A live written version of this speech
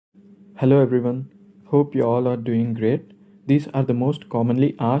Hello everyone, hope you all are doing great. These are the most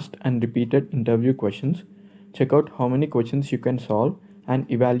commonly asked and repeated interview questions. Check out how many questions you can solve and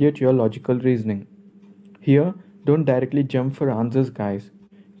evaluate your logical reasoning. Here, don't directly jump for answers, guys.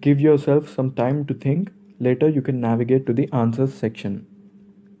 Give yourself some time to think. Later, you can navigate to the answers section.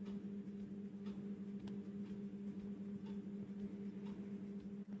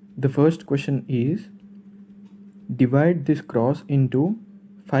 The first question is, divide this cross into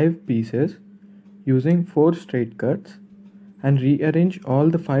 5 pieces using 4 straight cuts and rearrange all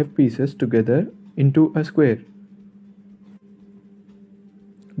the 5 pieces together into a square.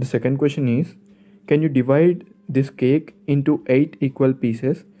 The second question is, can you divide this cake into 8 equal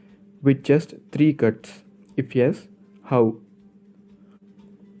pieces with just 3 cuts? If yes, how?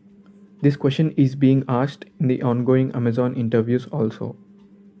 This question is being asked in the ongoing Amazon interviews also.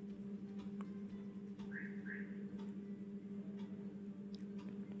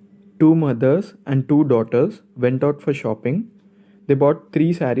 Two mothers and two daughters went out for shopping. They bought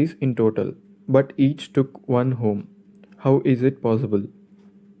 3 saris in total, but each took one home. How is it possible?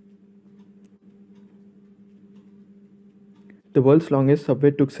 The world's longest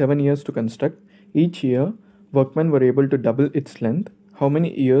subway took 7 years to construct. Each year, workmen were able to double its length. How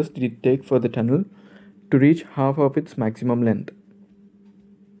many years did it take for the tunnel to reach half of its maximum length?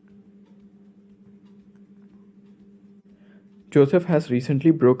 Joseph has recently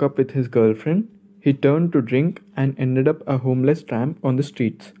broke up with his girlfriend. He turned to drink and ended up a homeless tramp on the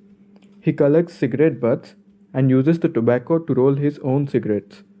streets. He collects cigarette butts and uses the tobacco to roll his own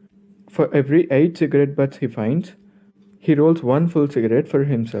cigarettes. For every 8 cigarette butts he finds, he rolls one full cigarette for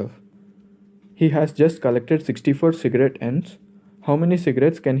himself. He has just collected 64 cigarette ends. How many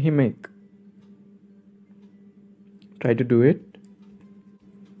cigarettes can he make? Try to do it.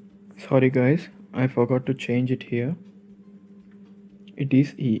 Sorry guys, I forgot to change it here. It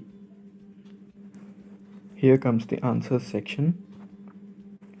is E. Here comes the answers section.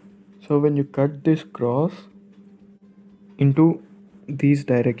 So when you cut this cross into these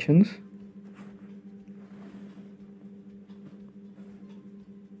directions,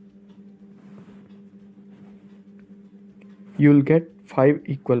 you'll get 5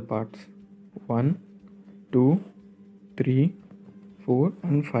 equal parts. 1, 2, 3, 4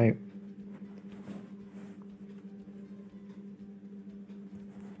 and 5.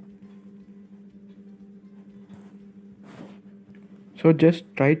 So just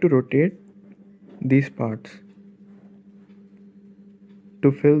try to rotate these parts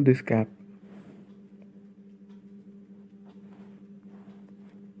to fill this gap.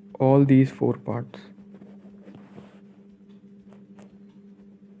 All these 4 parts.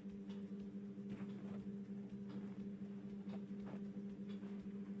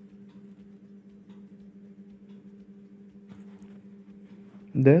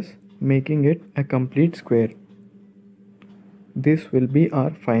 Thus making it a complete square. This will be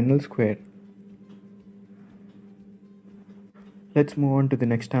our final square. Let's move on to the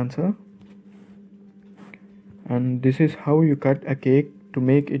next answer. And this is how you cut a cake to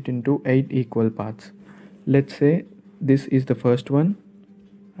make it into 8 equal parts. Let's say this is the first one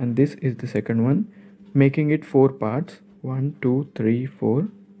and this is the second one, making it 4 parts. 1, 2, 3, 4.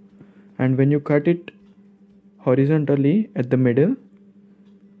 And when you cut it horizontally at the middle,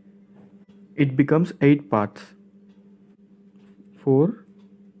 it becomes 8 parts. 4,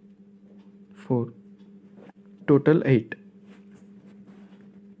 4. Total 8.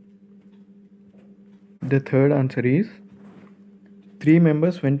 The third answer is 3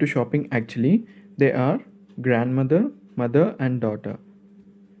 members went to shopping actually. They are grandmother, mother and daughter.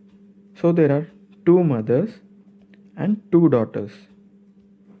 So there are 2 mothers and 2 daughters.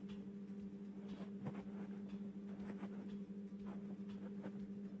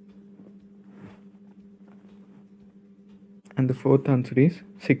 And the fourth answer is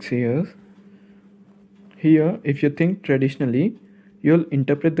 6 years. Here, if you think traditionally, you'll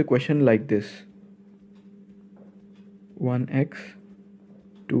interpret the question like this: 1x,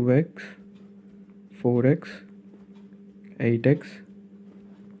 2x, 4x, 8x,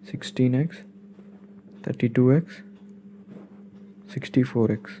 16x, 32x,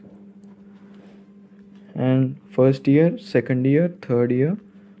 64x. And first year, second year, third year,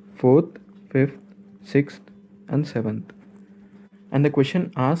 fourth, fifth, sixth and seventh. And the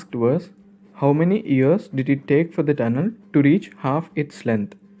question asked was, how many years did it take for the tunnel to reach half its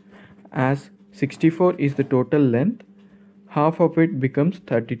length? As 64 is the total length, half of it becomes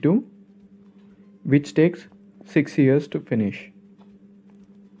 32, which takes 6 years to finish.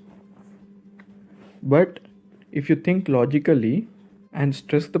 But if you think logically and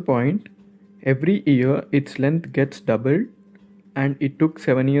stress the point, every year its length gets doubled and it took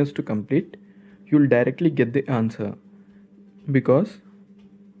 7 years to complete, you'll directly get the answer. Because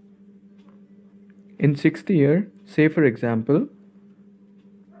in 6th year, say for example,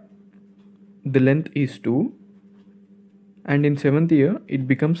 the length is 2, and in 7th year it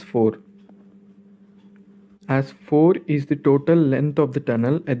becomes 4. As 4 is the total length of the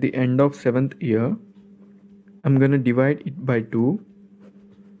tunnel at the end of 7th year, I'm gonna divide it by 2,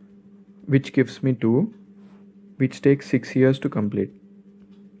 which gives me 2, which takes 6 years to complete.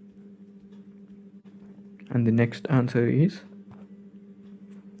 And the next answer is,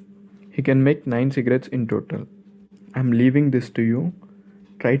 he can make 9 cigarettes in total. I'm leaving this to you.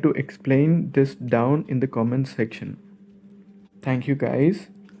 Try to explain this down in the comments section. Thank you guys.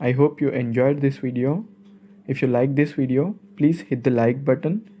 I hope you enjoyed this video. If you like this video, please hit the like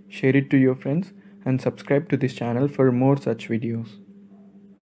button, share it to your friends, and subscribe to this channel for more such videos.